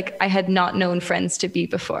friends like I had not known friends to be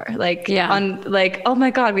before. Like on like, oh my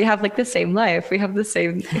God, we have like the same life. We have the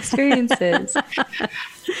same experiences.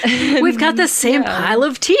 We've got the same pile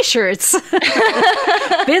of t-shirts.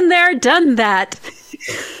 Been there, done that.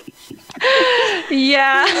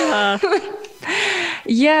 Yeah.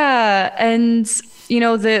 And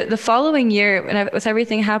the following year, with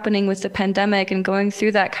everything happening with the pandemic and going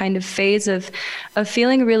through that kind of phase of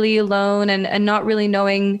feeling really alone and not really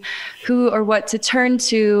knowing who or what to turn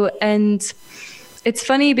to. And it's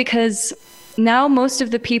funny because now most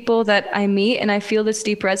of the people that I meet and I feel this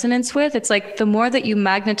deep resonance with, it's like the more that you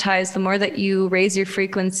magnetize, the more that you raise your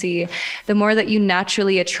frequency, the more that you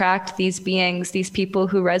naturally attract these beings, these people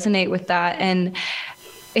who resonate with that. And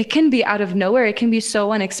it can be out of nowhere. It can be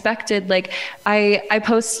so unexpected. Like I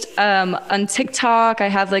post on TikTok. I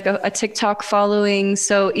have like a TikTok following.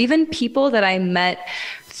 So even people that I met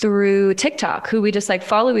through TikTok who we just like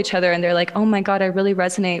follow each other and they're like, oh my God, I really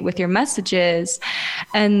resonate with your messages.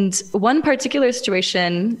 And one particular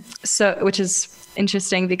situation, which is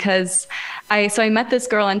interesting because I met this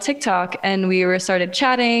girl on TikTok and we started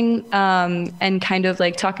chatting and kind of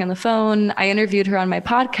like talking on the phone. I interviewed her on my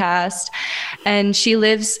podcast and she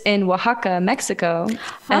lives in Oaxaca, Mexico.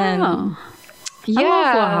 And I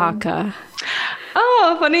love Oaxaca.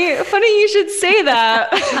 Oh, funny you should say that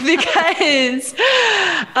because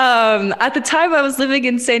at the time I was living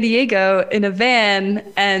in San Diego in a van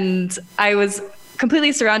and I was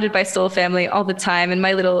completely surrounded by soul family all the time in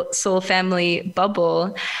my little soul family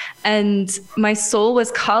bubble. And my soul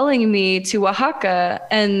was calling me to Oaxaca.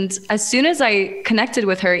 And as soon as I connected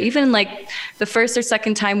with her, even like the first or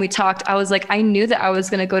second time we talked, I was like, I knew that I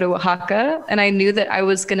was going to go to Oaxaca and I knew that I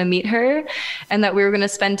was going to meet her and that we were going to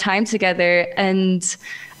spend time together. And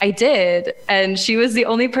I did. And she was the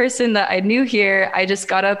only person that I knew here. I just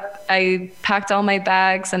got up, I packed all my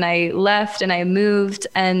bags and I left and I moved.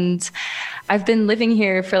 And I've been living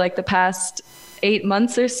here for like the past 8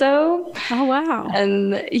 months or so. Oh, wow.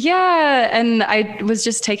 And and I was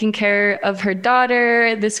just taking care of her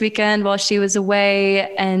daughter this weekend while she was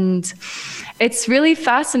away. And it's really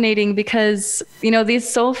fascinating because, these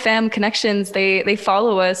soul fam connections, they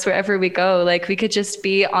follow us wherever we go. Like we could just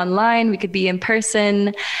be online, we could be in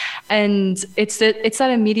person. And it's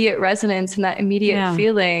that immediate resonance and that immediate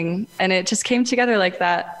feeling. And it just came together like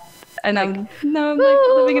that. And I'm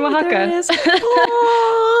living in Oaxaca.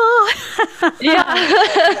 Yeah.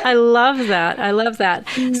 I love that.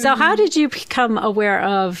 So how did you become aware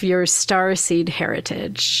of your starseed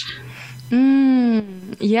heritage?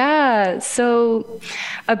 Yeah. So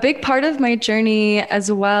a big part of my journey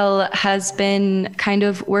as well has been kind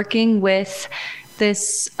of working with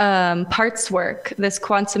this parts work, this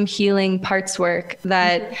quantum healing parts work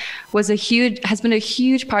that has been a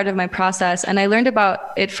huge part of my process. And I learned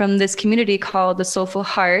about it from this community called the Soulful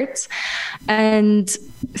Heart. And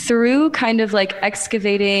through kind of like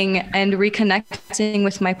excavating and reconnecting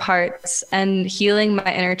with my parts and healing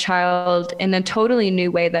my inner child in a totally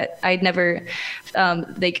new way that I'd never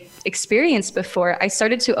experienced before, I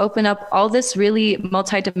started to open up all this really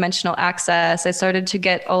multidimensional access. I started to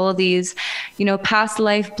get all of these, past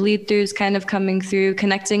life bleed throughs kind of coming through,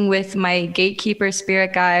 connecting with my gatekeeper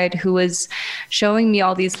spirit guide who was showing me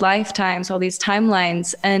all these lifetimes, all these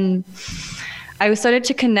timelines. And I started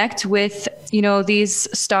to connect with, these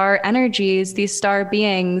star energies, these star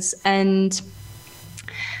beings. And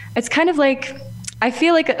it's kind of like I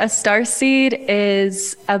feel like a starseed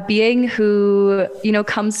is a being who,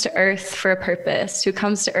 comes to Earth for a purpose, who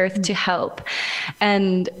comes to Earth to help.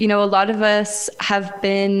 And, a lot of us have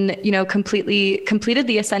been, completed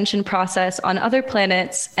the ascension process on other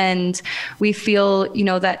planets. And we feel,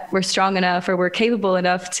 that we're strong enough or we're capable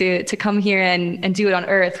enough to come here and do it on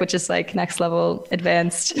Earth, which is like next level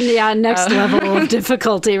advanced. Yeah, next level of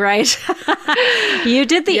difficulty, right? You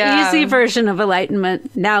did the easy version of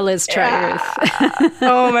enlightenment. Now let's try Earth.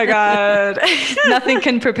 Oh my God. Nothing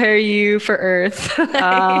can prepare you for Earth.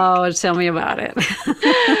 Oh, tell me about it.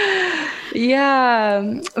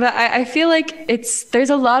 Yeah, but I feel like there's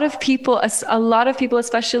a lot of people,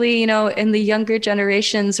 especially, in the younger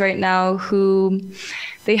generations right now, who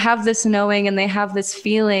they have this knowing and they have this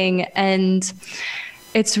feeling, and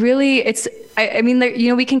I mean,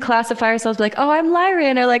 we can classify ourselves like, oh, I'm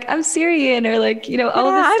Lyran, or like, I'm Syrian, or like, all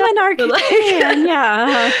of this I'm stuff. an Arcadian,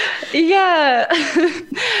 Yeah.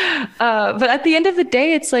 But at the end of the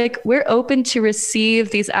day, it's like, we're open to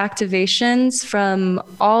receive these activations from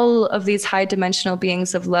all of these high dimensional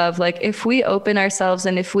beings of love. Like, if we open ourselves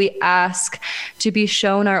and if we ask to be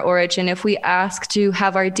shown our origin, if we ask to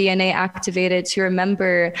have our DNA activated, to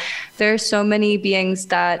remember, there are so many beings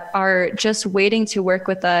that are just waiting to work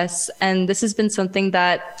with us. And this has been something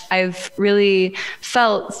that I've really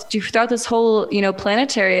felt throughout this whole,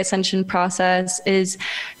 planetary ascension process, is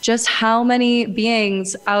just how many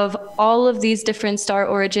beings of all of these different star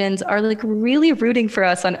origins are like really rooting for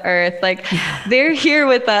us on Earth. Like, they're here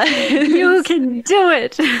with us. You can do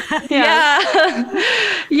it.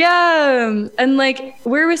 Yeah. And like,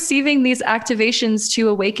 we're receiving these activations to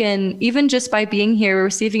awaken, even just by being here. We're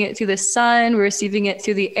receiving it through the sun, we're receiving it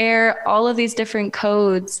through the air, all of these different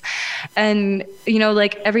codes. And,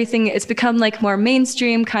 like, everything, it's become like more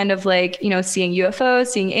mainstream, kind of like, seeing UFOs,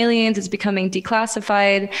 seeing aliens, it's becoming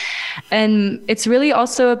declassified. And it's really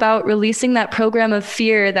also about releasing that program of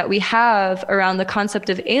fear that we have around the concept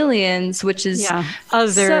of aliens, which is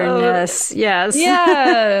otherness. Yes.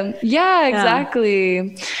 Yeah,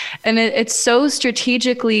 exactly. And it's so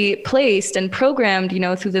strategically placed and programmed,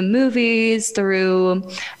 through the movies, through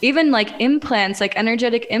even like implants, like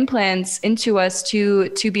energetic implants into us to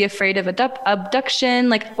be afraid of abduction.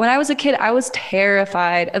 Like, when I was a kid, I was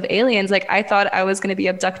terrified of aliens. Like, I thought I was going to be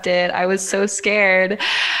abducted. I was so scared.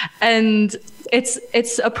 And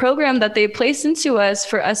it's a program that they place into us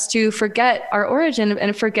for us to forget our origin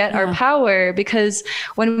and forget our power, because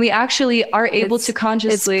when we actually are able to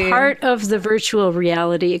consciously... It's part of the virtual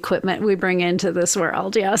reality equipment we bring into this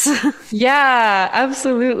world, yes. Yeah,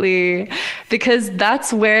 absolutely. Because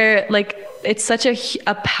that's where, like, it's such a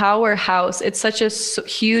powerhouse. It's such a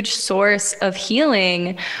huge source of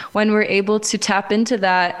healing when we're able to tap into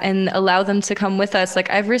that and allow them to come with us. Like,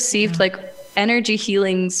 I've received like energy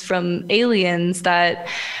healings from aliens that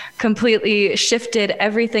completely shifted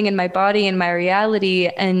everything in my body and my reality.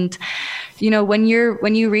 And when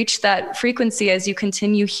you reach that frequency, as you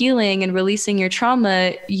continue healing and releasing your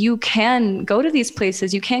trauma, you can go to these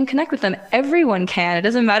places, you can connect with them. Everyone can. It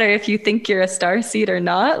doesn't matter if you think you're a starseed or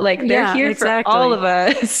not. Like, they're here for all of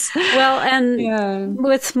us. Well, and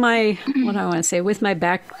with my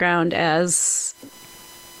background as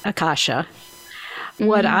Akasha,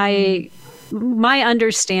 my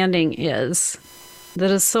understanding is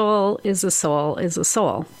that a soul is a soul is a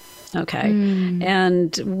soul. Okay.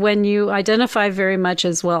 And when you identify very much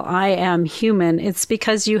as, well, I am human, it's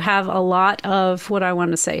because you have a lot of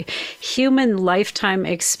human lifetime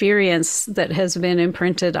experience that has been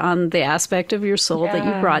imprinted on the aspect of your soul that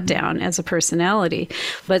you brought down as a personality.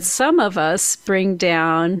 But some of us bring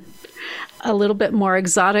down a little bit more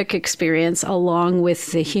exotic experience along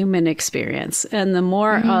with the human experience. And the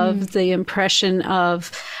more of the impression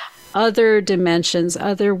of other dimensions,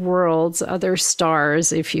 other worlds, other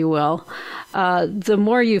stars, if you will, the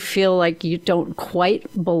more you feel like you don't quite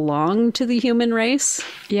belong to the human race.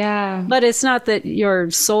 Yeah. But it's not that your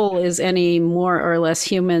soul is any more or less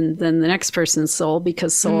human than the next person's soul,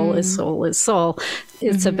 because soul is soul is soul.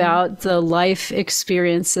 It's about the life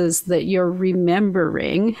experiences that you're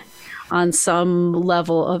remembering on some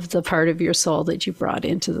level of the part of your soul that you brought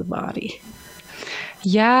into the body.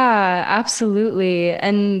 Yeah, absolutely.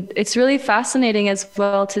 And it's really fascinating as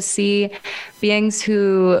well to see beings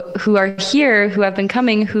who are here, who have been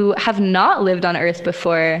coming, who have not lived on Earth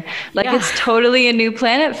before. Like, it's totally a new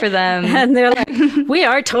planet for them. And they're like, we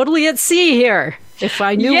are totally at sea here. If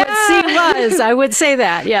I knew what C was, I would say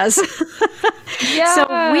that. Yes. Yeah. So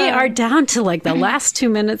we are down to like the last 2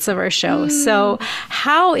 minutes of our show. So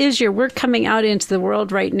how is your work coming out into the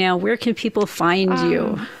world right now? Where can people find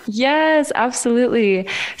you? Yes, absolutely.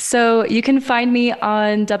 So you can find me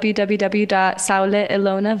on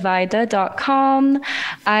www.sauleilonavaida.com.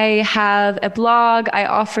 I have a blog. I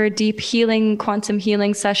offer deep healing, quantum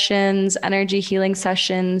healing sessions, energy healing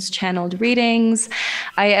sessions, channeled readings.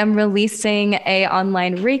 I am releasing a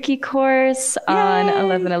online Reiki course on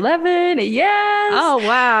 11/11. Yes. Oh,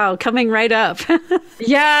 wow. Coming right up.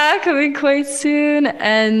 Yeah, coming quite soon.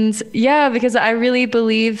 And yeah, because I really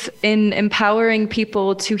believe in empowering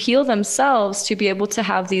people to heal themselves, to be able to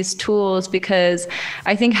have these tools, because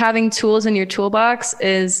I think having tools in your toolbox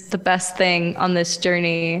is the best thing on this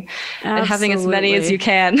journey. Absolutely. And having as many as you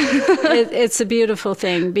can. It's a beautiful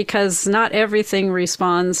thing because not everything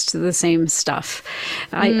responds to the same stuff.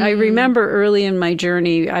 I remember early in my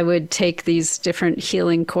journey, I would take these different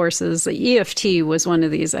healing courses. The EFT was one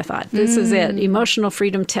of these. I thought, this is it. Emotional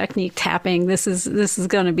freedom technique tapping. This is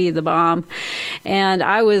going to be the bomb. And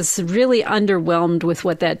I was really underwhelmed with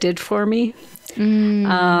what that did for me.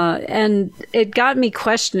 And it got me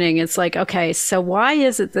questioning. It's like, okay, so why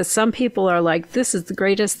is it that some people are like, this is the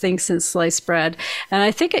greatest thing since sliced bread? And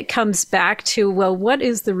I think it comes back to, well, what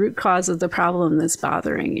is the root cause of the problem that's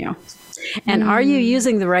bothering you? And are you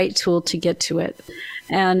using the right tool to get to it?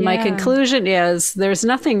 And my conclusion is there's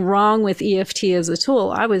nothing wrong with EFT as a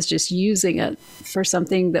tool. I was just using it for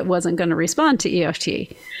something that wasn't going to respond to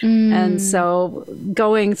EFT. And so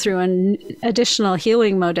going through additional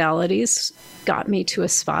healing modalities got me to a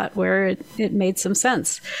spot where it made some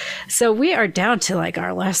sense. So we are down to like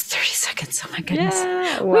our last 30 seconds. Oh my goodness.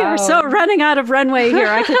 Yeah, wow. We are so running out of runway here.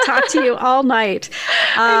 I could talk to you all night.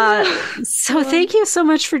 So thank you so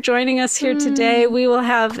much for joining us here today. We will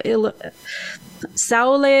have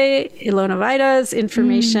Saule, Ilona Vaida's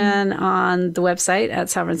information on the website at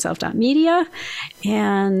sovereignself.media.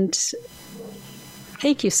 And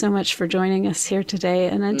thank you so much for joining us here today.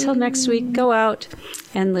 And until next week, go out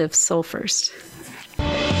and live soul first.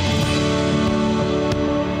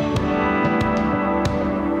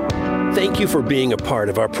 Thank you for being a part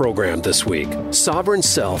of our program this week. Sovereign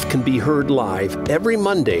Self can be heard live every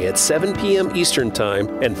Monday at 7 p.m. Eastern Time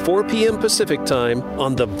and 4 p.m. Pacific Time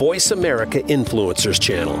on the Voice America Influencers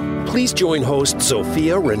channel. Please join host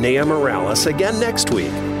Zofia Renea Morales again next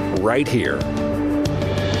week, right here